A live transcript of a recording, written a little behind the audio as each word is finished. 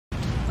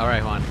All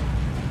right, Juan.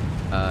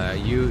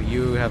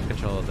 You have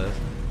control of this.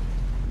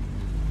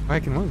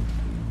 I can move.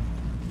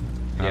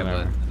 Yeah,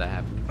 Oh, but that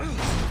happened.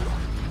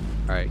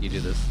 All right, you do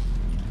this.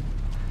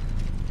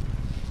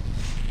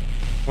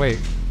 Wait,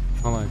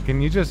 hold on.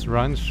 Can you just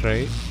run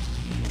straight?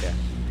 Yeah.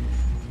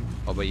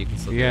 Oh, but you can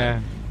still. Yeah.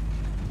 Do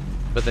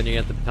it. But then you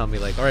have to tell me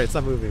like, all right,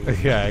 stop moving.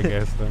 Yeah, I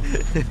guess so.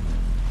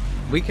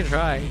 We can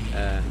try.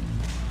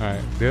 All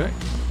right, do it.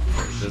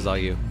 This is all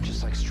you.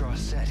 Just like Straw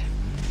said.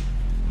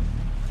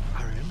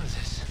 I remember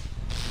this.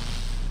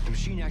 The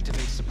machine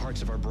activates the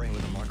parts of our brain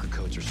where the marker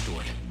codes are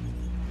stored.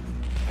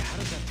 But how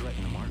does that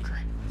threaten the marker?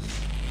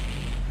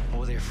 What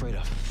were they afraid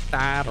of?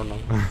 I don't know.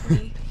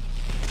 We,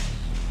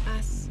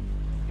 us,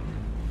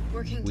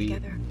 working We.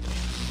 together.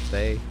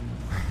 They.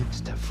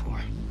 Step 4.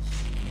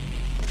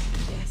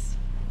 Yes.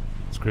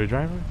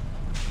 Screwdriver?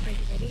 Are you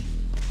ready?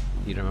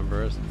 You don't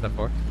remember step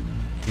 4?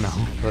 No.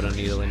 Put a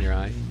needle in your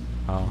eye.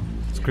 Oh,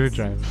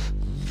 screwdriver.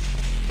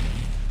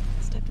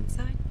 Step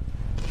inside.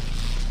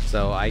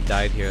 So I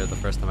died here the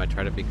first time I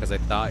tried it because I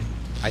thought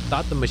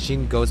the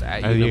machine goes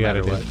at Oh, you no you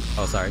matter gotta what. do it.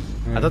 Oh, sorry.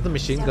 Yeah. I thought the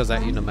machine goes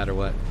at you no matter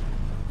what.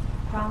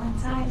 Crawl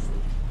inside.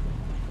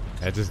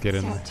 Yeah, just get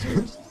in there. Step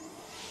 2.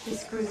 The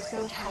screws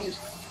go tight.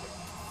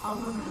 All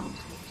around.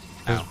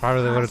 That's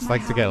probably what it's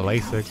like to get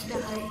LASIK.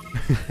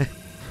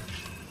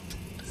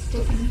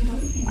 Stick a needle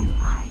in your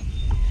eye.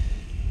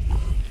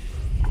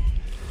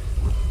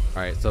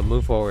 All right, so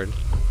move forward.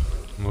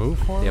 Move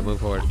forward? Yeah, move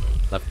forward.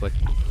 Left click.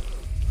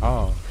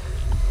 Oh.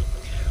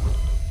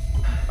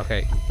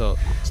 Okay, so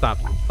stop.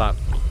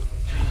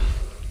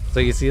 So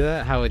you see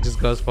that? How it just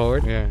goes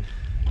forward? Yeah.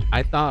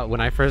 I thought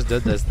when I first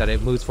did this that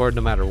it moves forward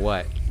no matter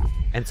what.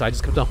 And so I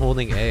just kept on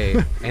holding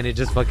A and it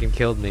just fucking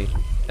killed me.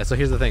 And so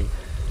here's the thing.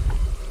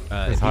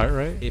 It's heart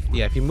rate?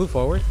 If you move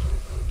forward,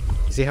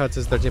 you see how it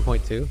says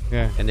 13.2?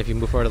 Yeah. And if you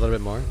move forward a little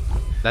bit more,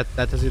 that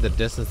tells you the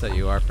distance that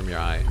you are from your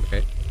eye,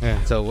 okay?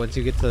 Yeah. So once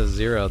you get to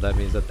 0, that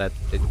means that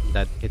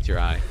hits your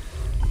eye.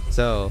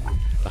 So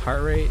the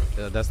heart rate,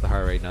 that's the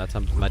heart rate. Now that's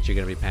how much you're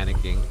gonna be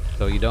panicking.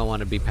 So you don't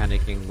want to be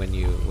panicking when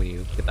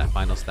you get that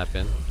final step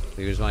in.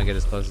 So you just want to get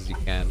as close as you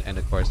can, and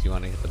of course you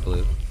want to hit the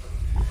blue.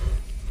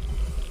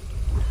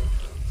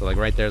 So like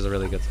right there's a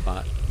really good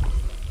spot.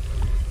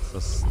 So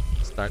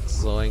start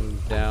slowing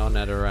down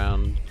at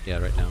around, yeah,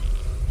 right now.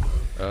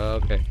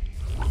 Okay.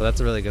 So that's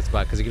a really good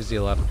spot because it gives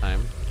you a lot of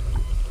time.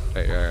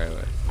 Right.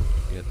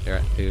 You're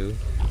at 2.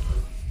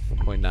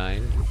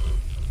 1.9.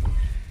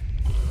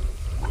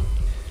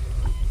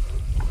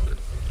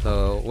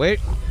 So wait.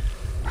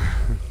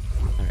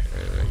 Alright.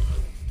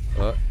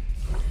 Oh.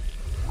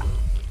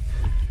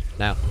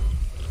 Now.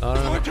 Oh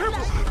no.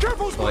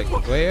 Careful! So, like,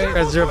 wait,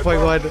 at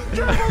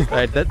 0.1.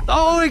 Alright, that.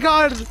 Oh my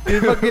god!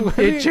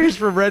 It changed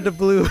from red to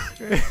blue.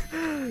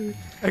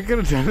 I could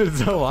have done it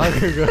so long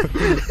ago.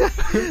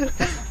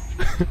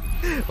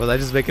 Was I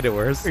just making it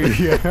worse?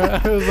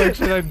 Yeah, I was like,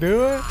 should I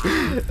do it?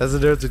 That's the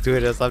difference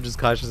between us. I'm just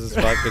cautious as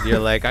fuck, and you're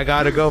like, I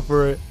gotta go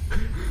for it.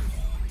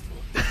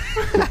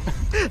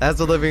 That's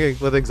what living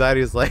with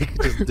anxiety is like.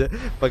 Just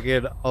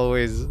fucking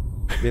always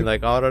being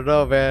like, oh, I don't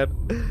know, man.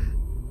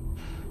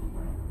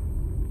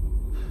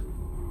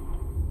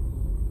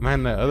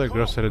 Man, the other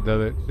girl should have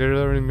done it. They're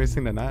already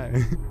missing an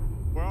eye.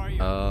 Where are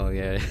you? Oh,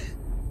 yeah.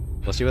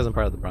 Well, she wasn't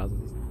part of the process.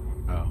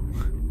 Oh.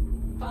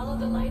 Follow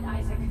the light,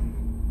 Isaac.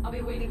 I'll be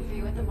waiting for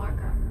you at the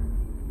marker.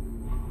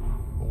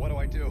 What do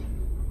I do?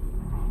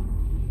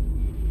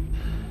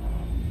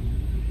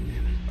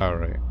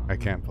 Alright, I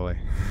can't play.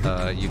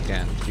 You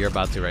can. You're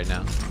about to right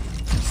now.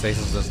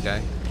 Stasis this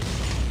guy.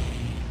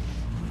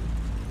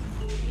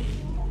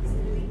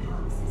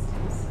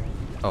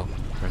 Oh,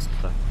 press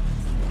the.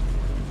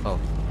 Oh.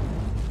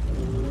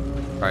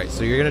 Alright,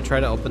 so you're gonna try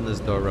to open this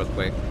door real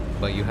quick,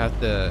 but you have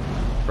to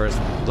first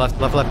left.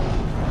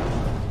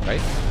 Right?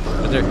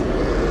 Right there.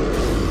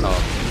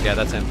 Oh, yeah,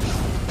 that's him.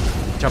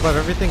 Chop off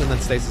everything and then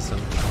stasis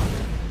him.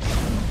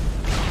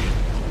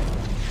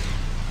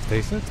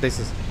 Stasis?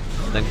 Stasis.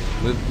 Then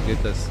move to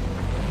get this.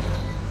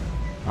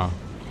 Oh.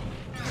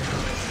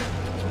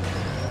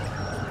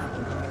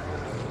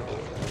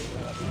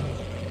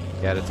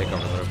 You had to take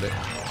over a little bit.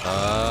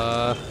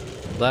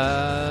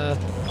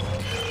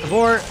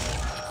 Abort!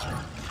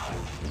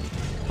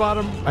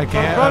 Bottom! I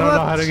can't, I don't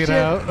know how to get Shit.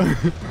 out.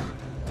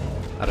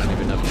 I don't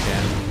even know if you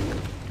can.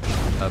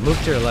 Move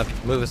to your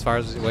left. Move as far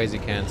away as you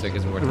can so it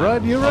gives me more time.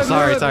 Run, you Oh, run,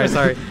 sorry, you sorry, run.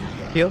 sorry.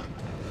 Heal.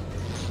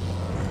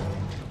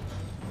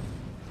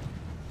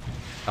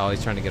 Oh,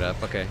 he's trying to get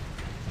up. Okay.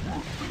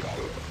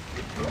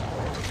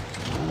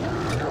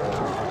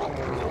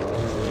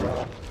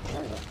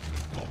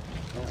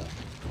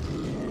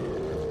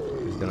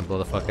 He's gonna blow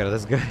the fuck out of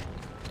this guy.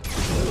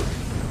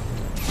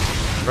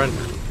 Run.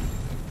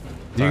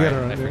 You Sorry, gotta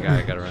run. I dude. forgot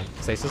I gotta run.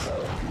 Stasis?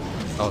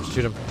 Oh,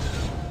 shoot him.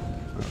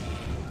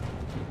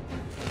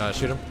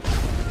 Shoot him.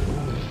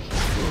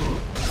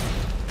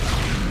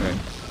 Okay,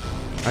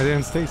 I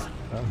didn't stasis.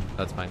 Oh.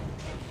 that's fine.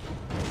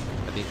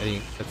 I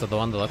think it's the one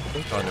on the left, I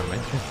think? Oh, never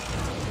mind. I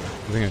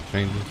think I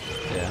changed it.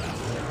 Yeah.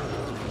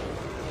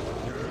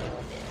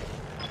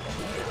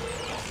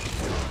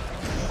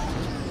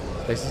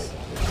 Stasis?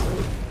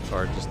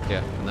 Or just,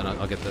 yeah, and then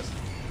I'll get this.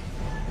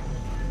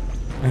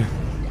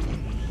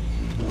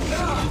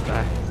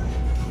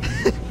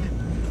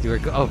 You were,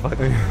 oh fuck.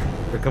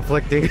 We're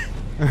conflicting.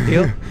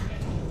 Deal?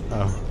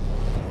 Oh.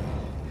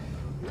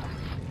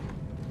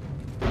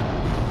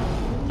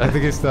 I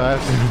think he's still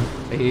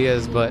after. He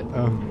is, but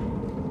Oh.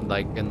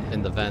 like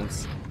in the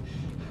vents.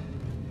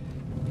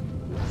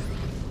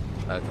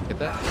 Get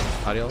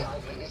that? Audio?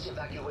 This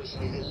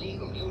evacuation is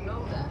illegal. You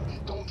know that.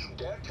 Don't you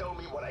dare tell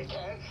me what I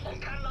can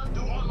and cannot do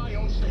on my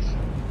own station.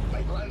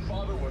 My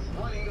grandfather was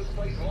running this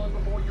place long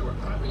before you were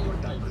crapping your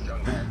diapers,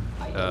 young man.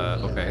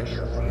 Okay.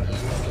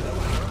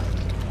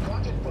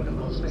 Project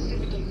Protocol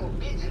specifically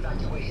forbids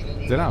evacuation in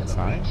the Is it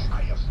outside?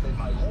 I have spent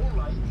my whole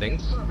life Thing? in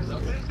service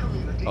of this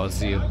community. Oh,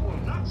 it's you. I will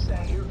not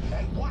stand here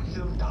and watch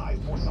them die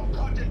for some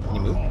Project Can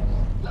you move?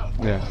 Protocol.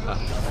 No. Yeah.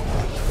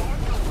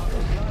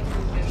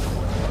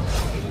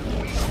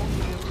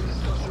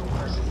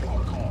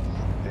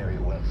 Very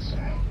well,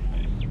 sir.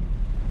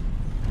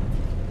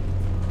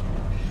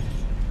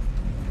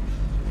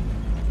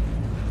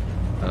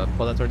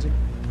 Pull that towards you.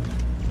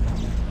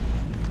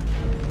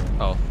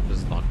 Oh, this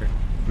is locker.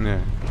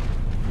 Yeah.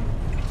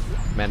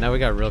 Man, now we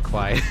got real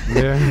quiet.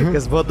 Yeah.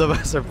 Because both of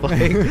us are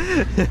playing.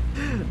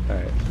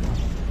 Alright.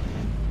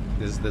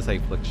 This is how you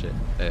flick shit.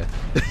 Yeah.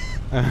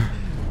 I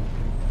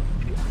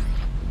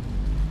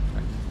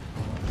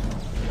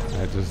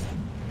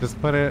just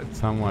put it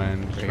somewhere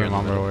and just Right here in the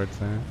remember middle. where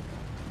it's at.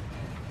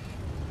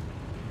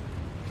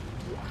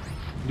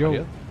 Yo,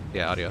 Audio?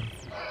 Yeah, audio.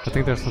 I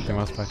think there's something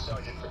else back there.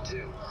 Sergeant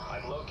Badu,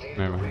 I've located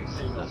Never the mind. rig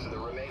signals for the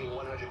remaining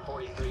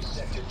 143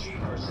 Sector G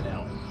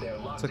personnel. They're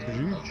locked Sector in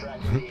G? and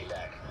tracking the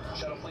evac.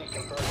 Shuttle fleet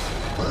confirmed.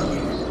 How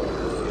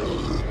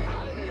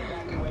did the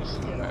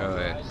evacuation get Oh, yeah.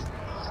 organized?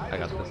 I got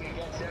Time is this. going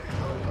against every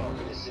protocol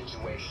for this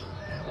situation.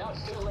 Now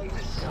it's too late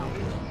to stop it.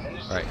 And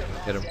there's Alright, just a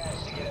hit him. mass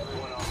dash to get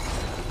everyone off.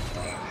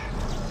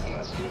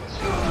 Must be this.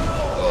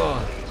 Oh,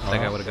 that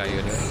guy would have got you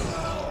anyway.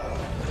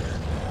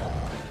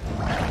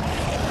 I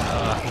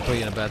put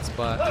you in a bad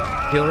spot.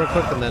 Heal real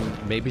quick and then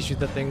maybe shoot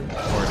that thing.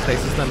 Or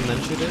stasis them and then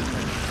shoot it.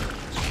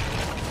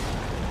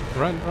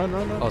 Run, run,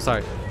 run, run. Oh,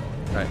 sorry.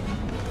 Alright.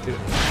 Shoot it.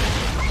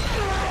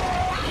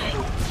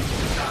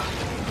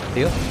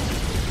 Heal?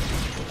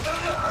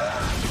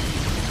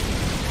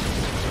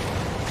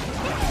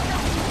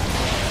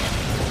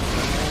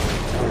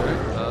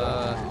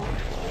 Alright,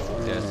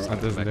 yes.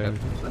 That doesn't back up.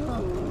 do.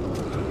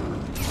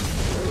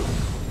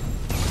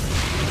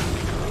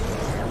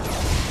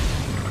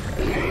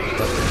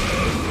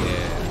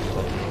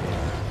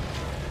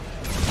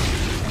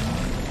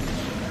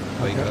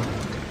 Oh, you go.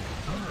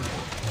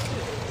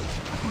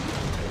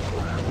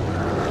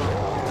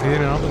 He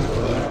didn't open it.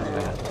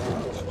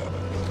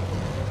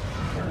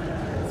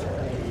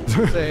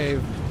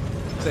 Save.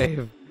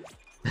 Save.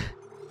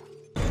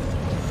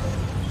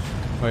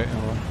 Wait,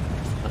 hold on.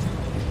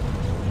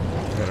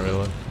 Gotta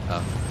reload.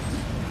 Oh.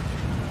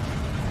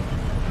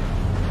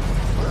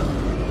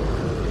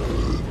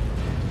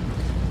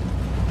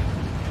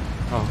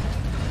 Oh.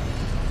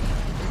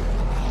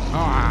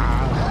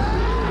 Ah.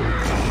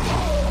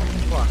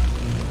 Fuck.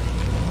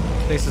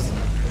 Stasis.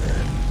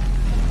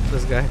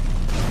 This guy.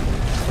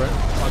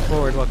 Walk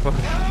forward, walk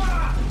forward.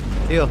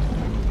 Heal.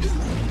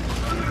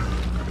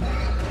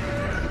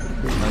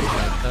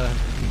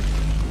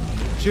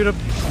 Shoot him.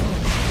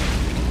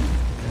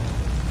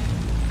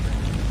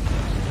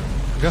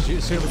 Go.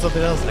 Shoot him with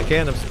something else. I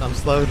can't. I'm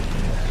slowed.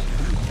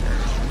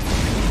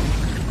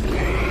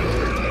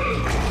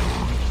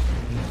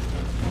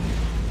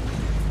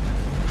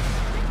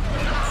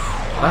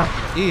 Ah,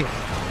 E.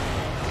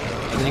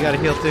 And then you gotta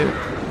heal too.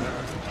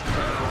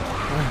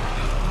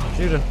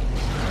 Shoot him.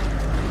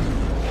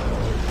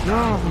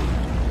 No.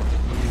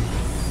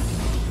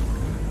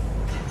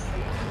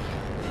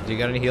 Do you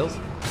got any heals?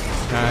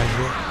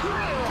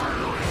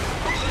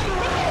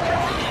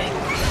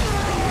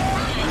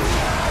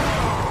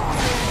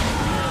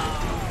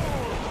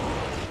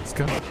 Let's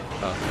go.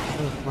 Oh.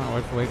 Come on,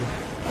 wait.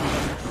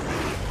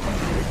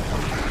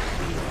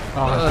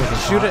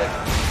 Oh, Shoot it.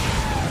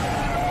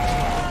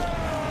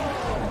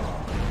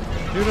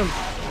 Shoot him.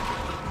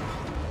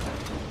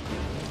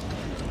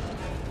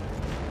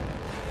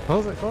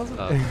 Close it, close it.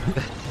 I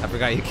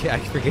forgot you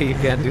can't. I forget you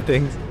can't do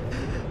things.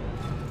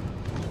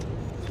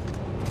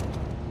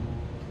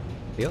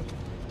 Heal.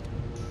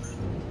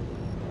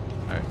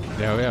 All right.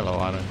 Yeah, we have a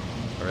lot of.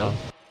 Oh, really? All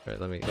right.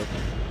 Let me look.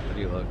 How do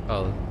you look?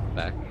 Oh,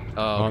 back. Oh,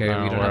 Oh, okay.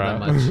 no, we don't we're have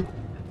that out. much.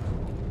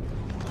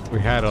 We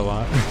had a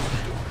lot.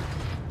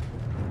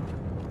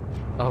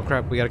 Oh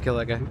crap! We gotta kill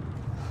that guy.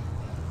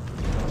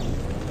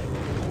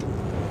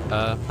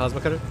 Plasma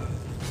cutter.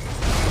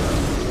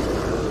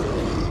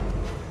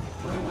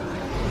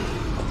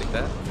 I'll take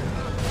that.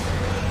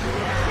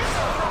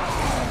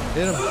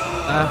 Hit him.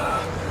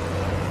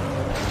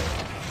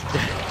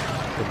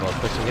 Good ball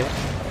pushing it.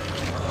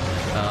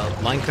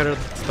 Line cutter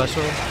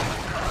special,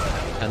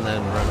 and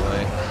then run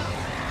away.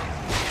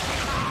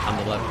 On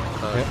the left.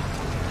 Yeah.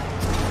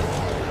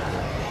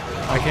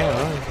 I can't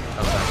run.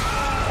 Okay.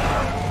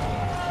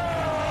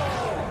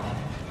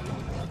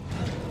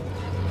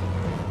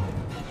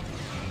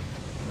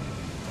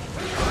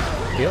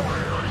 Heal?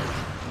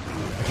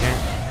 I can't.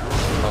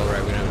 Oh,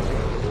 right, we don't have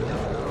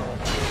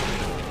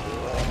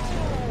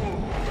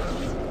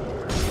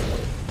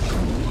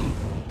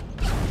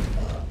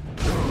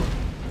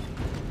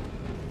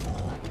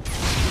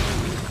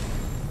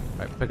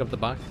Alright, pick up the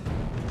box.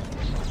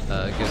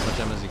 Get as much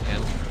ammo as you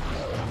can.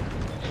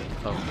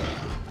 Oh,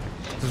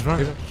 Just run.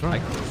 Just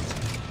run.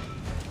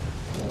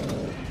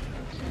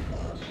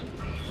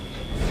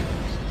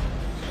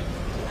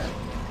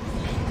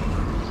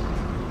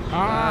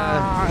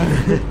 Ah!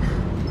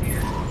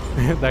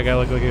 That guy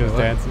looked like he was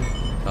dancing.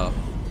 Oh.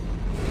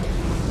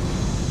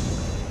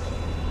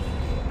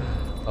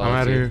 Oh, I'm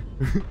out of dude.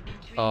 here.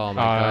 Oh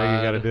my god.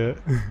 You gotta do it.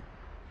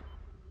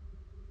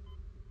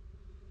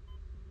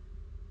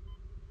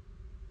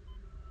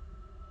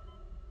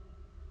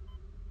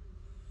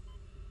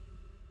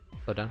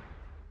 Slow down.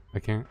 I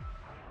can't.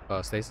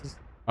 Oh, stasis?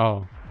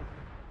 Oh.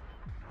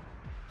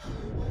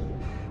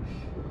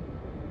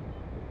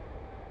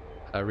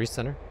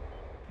 Recenter.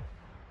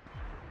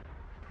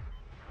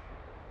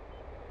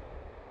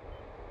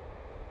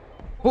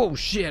 Oh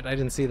shit, I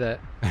didn't see that.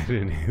 I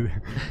didn't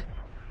either.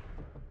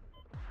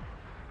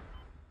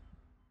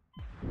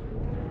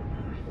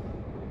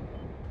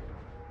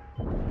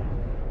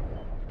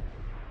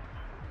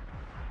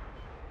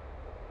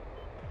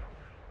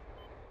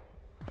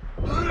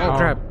 Oh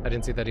crap, I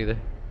didn't see that either.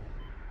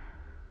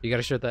 You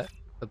gotta shoot that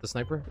with the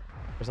sniper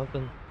or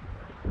something.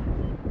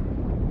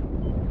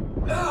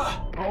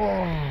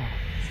 Oh.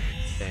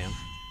 Damn.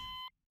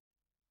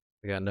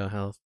 I got no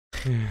health.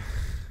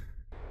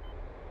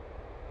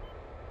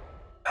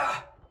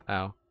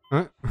 Ow.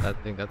 Huh? I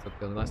think that's what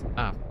killed last.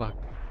 Ah, fuck.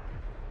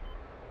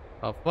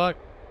 Oh, fuck.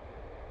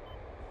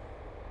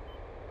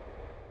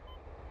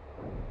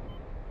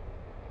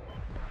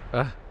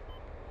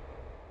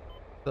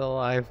 Still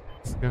alive.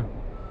 Let's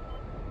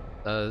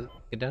go.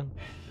 Get down.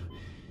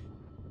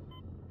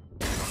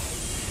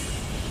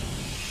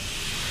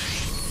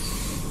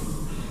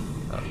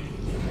 Oh.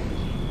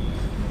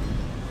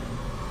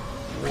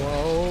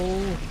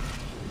 Whoa.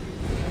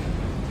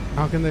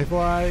 How can they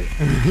fly?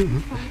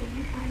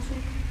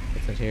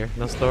 What's in here?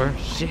 No store?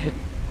 Shit.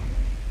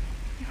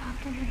 You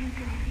have to let her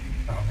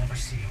go. I'll never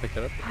see you. Pick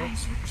it up.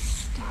 Isaac,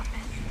 stop it.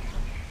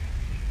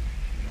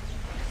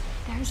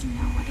 There's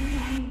no other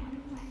way.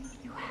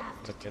 You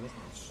have to. Okay.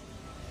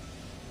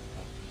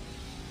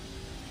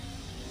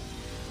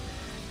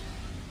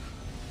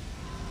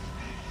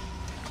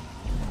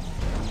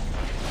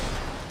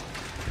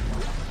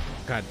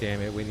 God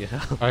damn it, we need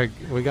help.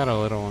 We got a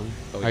little one.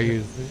 Oh, we I did?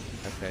 used it.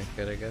 Okay,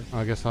 good, I guess.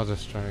 I guess I'll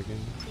just try again.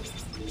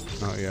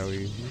 Oh yeah, we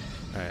used it.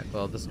 Alright,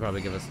 well, this will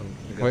probably give us some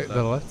good Wait, stuff.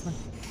 the left one?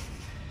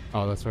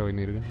 Oh, that's where we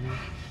needed it.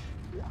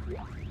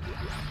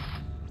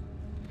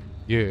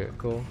 Yeah.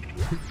 Cool.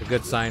 It's a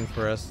good sign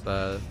for us,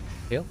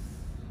 heal?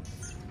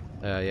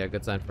 Yeah,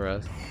 good sign for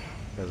us.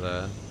 Because,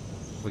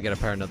 if we get a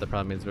paranoid, that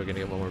probably means we're gonna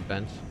get one more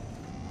bench.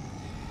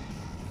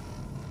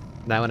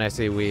 Now when I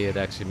say we, it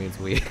actually means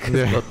we, because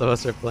Yeah. both of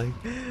us are playing.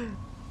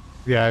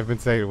 Yeah, I've been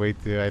saying wait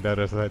too. I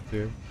noticed that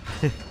too.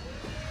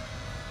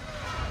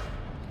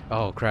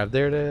 Oh crap,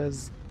 there it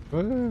is.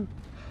 Woo.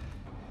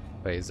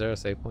 Wait, is there a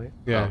save point?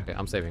 Yeah. Oh, okay,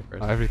 I'm saving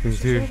first.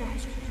 Everything's here.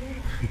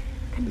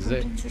 Is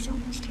it? Convergence is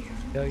almost here.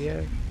 Hell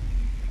yeah.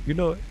 You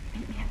know it.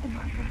 Meet me at the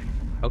marker.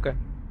 Okay.